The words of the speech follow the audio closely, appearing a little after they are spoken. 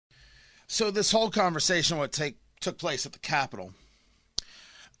So this whole conversation, took place at the Capitol,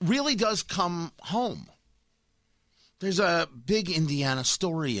 really does come home. There's a big Indiana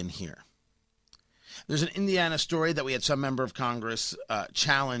story in here. There's an Indiana story that we had some member of Congress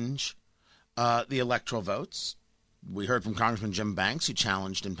challenge the electoral votes. We heard from Congressman Jim Banks, who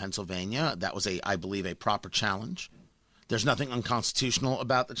challenged in Pennsylvania. That was, I believe, a proper challenge. There's nothing unconstitutional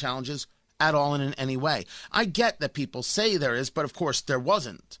about the challenges at all in any way. I get that people say there is, but of course there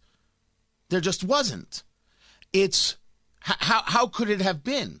wasn't. There just wasn't. It's how could it have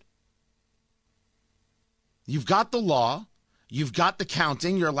been? You've got the law, you've got the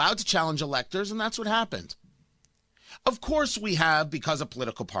counting, you're allowed to challenge electors, and that's what happened. Of course we have, because of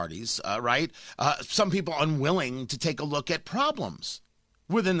political parties, some people unwilling to take a look at problems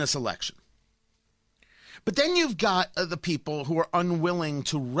within this election. But then you've got the people who are unwilling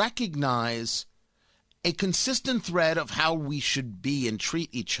to recognize a consistent thread of how we should be and treat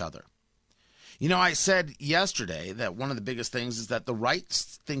each other. You know, I said yesterday that one of the biggest things is that the right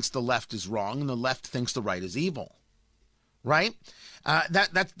thinks the left is wrong and the left thinks the right is evil, right?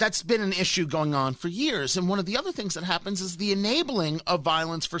 That's been an issue going on for years. And one of the other things that happens is the enabling of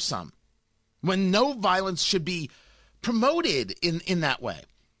violence for some, when no violence should be promoted in that way.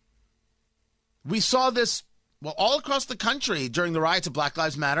 We saw this, all across the country during the riots of Black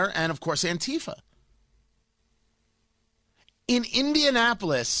Lives Matter and, of course, Antifa. In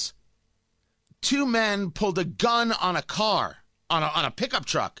Indianapolis, 2 men pulled a gun on a car, on a pickup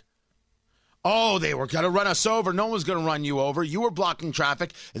truck. Oh, they were going to run us over. No one was going to run you over. You were blocking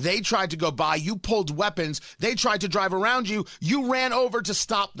traffic. They tried to go by. You pulled weapons. They tried to drive around you. You ran over to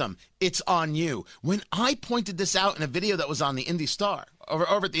stop them. It's on you. When I pointed this out in a video that was on the Indy Star,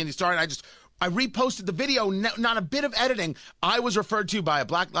 over at the Indy Star, and I reposted the video, not a bit of editing, I was referred to by a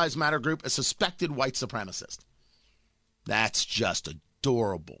Black Lives Matter group as suspected white supremacist. That's just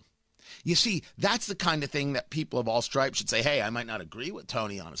adorable. You see, that's the kind of thing that people of all stripes should say, hey, I might not agree with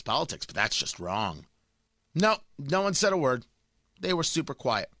Tony on his politics, but that's just wrong. No one said a word. They were super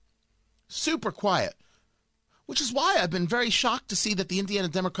quiet. Super quiet. Which is why I've been very shocked to see that the Indiana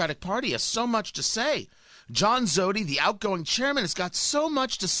Democratic Party has so much to say. John Zodi, the outgoing chairman, has got so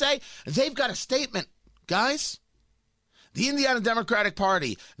much to say. They've got a statement, guys. The Indiana Democratic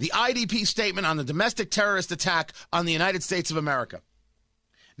Party, the IDP statement on the domestic terrorist attack on the United States of America.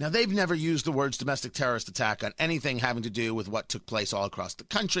 Now, they've never used the words domestic terrorist attack on anything having to do with what took place all across the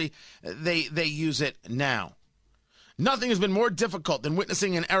country. They use it now. Nothing has been more difficult than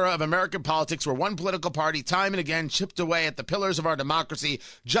witnessing an era of American politics where one political party time and again chipped away at the pillars of our democracy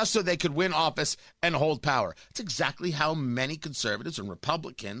just so they could win office and hold power. It's exactly how many conservatives and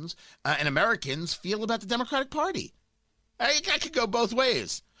Republicans and Americans feel about the Democratic Party. I could go both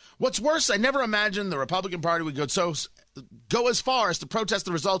ways. What's worse, I never imagined the Republican Party would go as far as to protest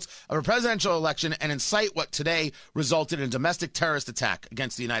the results of a presidential election and incite what today resulted in a domestic terrorist attack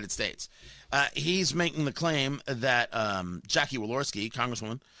against the United States. He's making the claim that Jackie Walorski,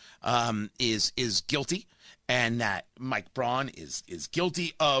 Congresswoman, is guilty, and that Mike Braun is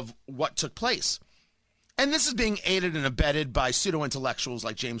guilty of what took place. And this is being aided and abetted by pseudo-intellectuals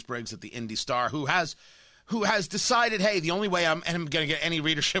like James Briggs at the Indy Star, who has decided, hey, the only way I'm going to get any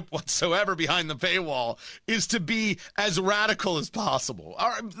readership whatsoever behind the paywall is to be as radical as possible. All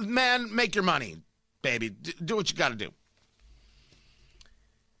right, man, make your money, baby. Do what you got to do.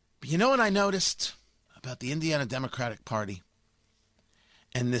 But you know what I noticed about the Indiana Democratic Party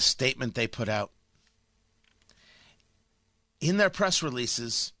and this statement they put out? In their press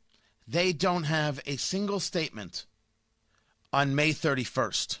releases, they don't have a single statement on May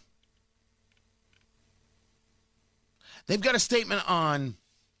 31st. They've got a statement on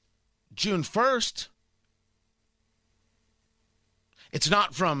June 1st. It's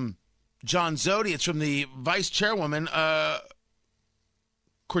not from John Zodi. It's from the vice chairwoman,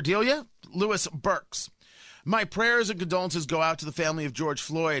 Cordelia Lewis Burks. My prayers and condolences go out to the family of George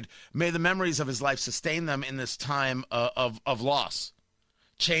Floyd. May the memories of his life sustain them in this time of loss.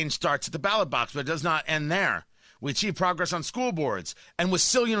 Change starts at the ballot box, but it does not end there. We achieve progress on school boards and with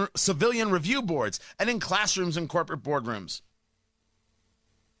civilian review boards and in classrooms and corporate boardrooms.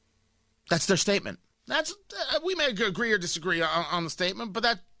 That's their statement. We may agree or disagree on the statement,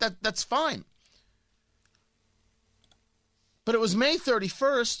 but that's fine. But it was May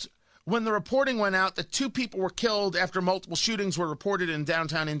 31st when the reporting went out that 2 people were killed after multiple shootings were reported in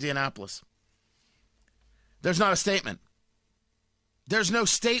downtown Indianapolis. There's not a statement. There's no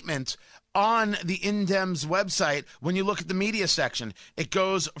statement on the Indem's website. When you look at the media section, it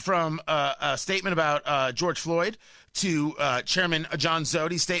goes from a statement about George Floyd to Chairman John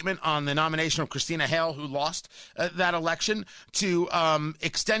Zody's statement on the nomination of Christina Hale, who lost that election, to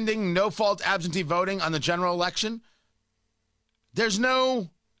extending no-fault absentee voting on the general election. There's no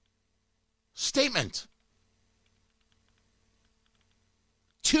statement.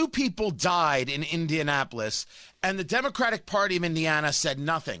 2 people died in Indianapolis, and the Democratic Party of Indiana said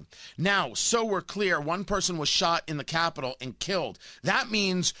nothing. Now, so we're clear, 1 person was shot in the Capitol and killed. That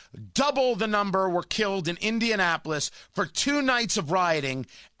means double the number were killed in Indianapolis for 2 nights of rioting,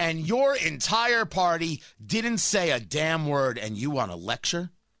 and your entire party didn't say a damn word, and you want to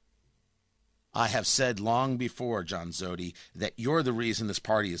lecture? I have said long before, John Zody, that you're the reason this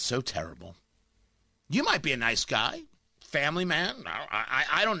party is so terrible. You might be a nice guy. Family man.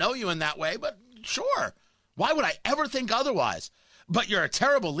 I don't know you in that way, but sure. Why would I ever think otherwise? But you're a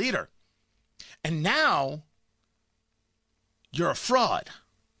terrible leader. And now you're a fraud.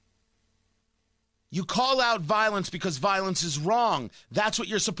 You call out violence because violence is wrong. That's what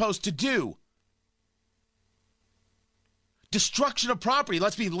you're supposed to do. Destruction of property,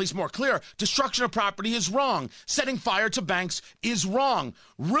 let's be at least more clear. Destruction of property is wrong. Setting fire to banks is wrong.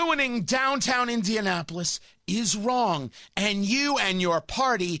 Ruining downtown Indianapolis is wrong. And you and your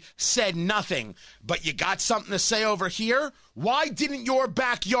party said nothing. But you got something to say over here? Why didn't your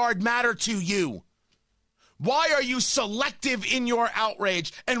backyard matter to you? Why are you selective in your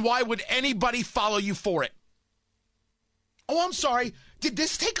outrage? And why would anybody follow you for it? Oh, I'm sorry. Did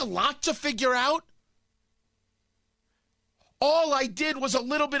this take a lot to figure out? All I did was a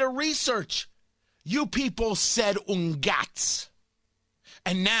little bit of research. You people said ungats.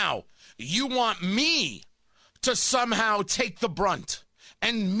 And now you want me to somehow take the brunt.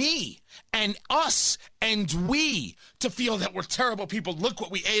 And me and us and we to feel that we're terrible people. Look what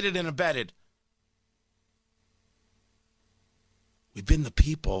we aided and abetted. We've been the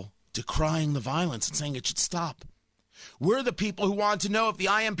people decrying the violence and saying it should stop. We're the people who want to know if the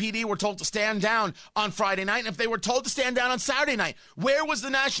IMPD were told to stand down on Friday night and if they were told to stand down on Saturday night. Where was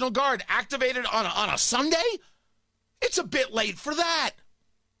the National Guard? Activated on a Sunday? It's a bit late for that.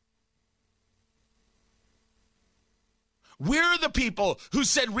 We're the people who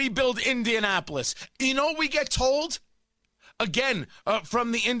said rebuild Indianapolis. You know what we get told? Again,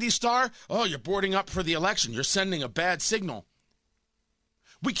 from the Indy Star, oh, you're boarding up for the election. You're sending a bad signal.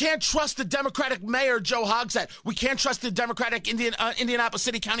 We can't trust the Democratic mayor, Joe Hogsett. We can't trust the Democratic Indianapolis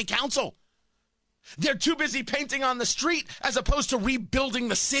City County Council. They're too busy painting on the street as opposed to rebuilding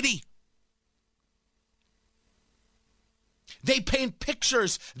the city. They paint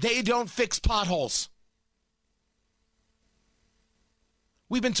pictures. They don't fix potholes.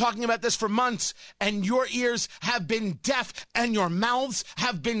 We've been talking about this for months, and your ears have been deaf and your mouths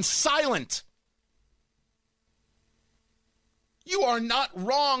have been silent. You are not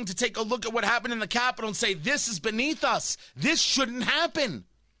wrong to take a look at what happened in the Capitol and say, this is beneath us. This shouldn't happen.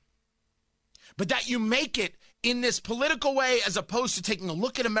 But that you make it in this political way as opposed to taking a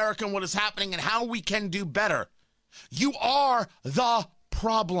look at America and what is happening and how we can do better. You are the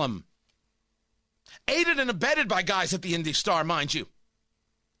problem. Aided and abetted by guys at the Indy Star, mind you.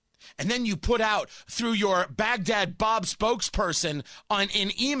 And then you put out through your Baghdad Bob spokesperson in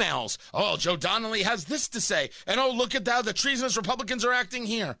emails, oh, Joe Donnelly has this to say, and oh, look at how the treasonous Republicans are acting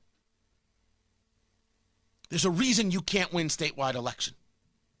here. There's a reason you can't win statewide election.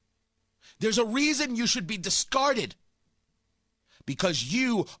 There's a reason you should be discarded. Because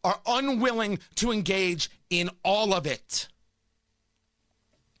you are unwilling to engage in all of it.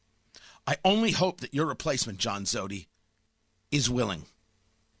 I only hope that your replacement, John Zody, is willing.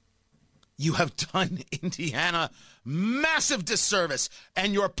 You have done Indiana massive disservice,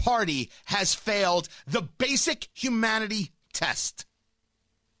 and your party has failed the basic humanity test.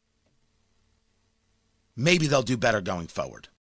 Maybe they'll do better going forward.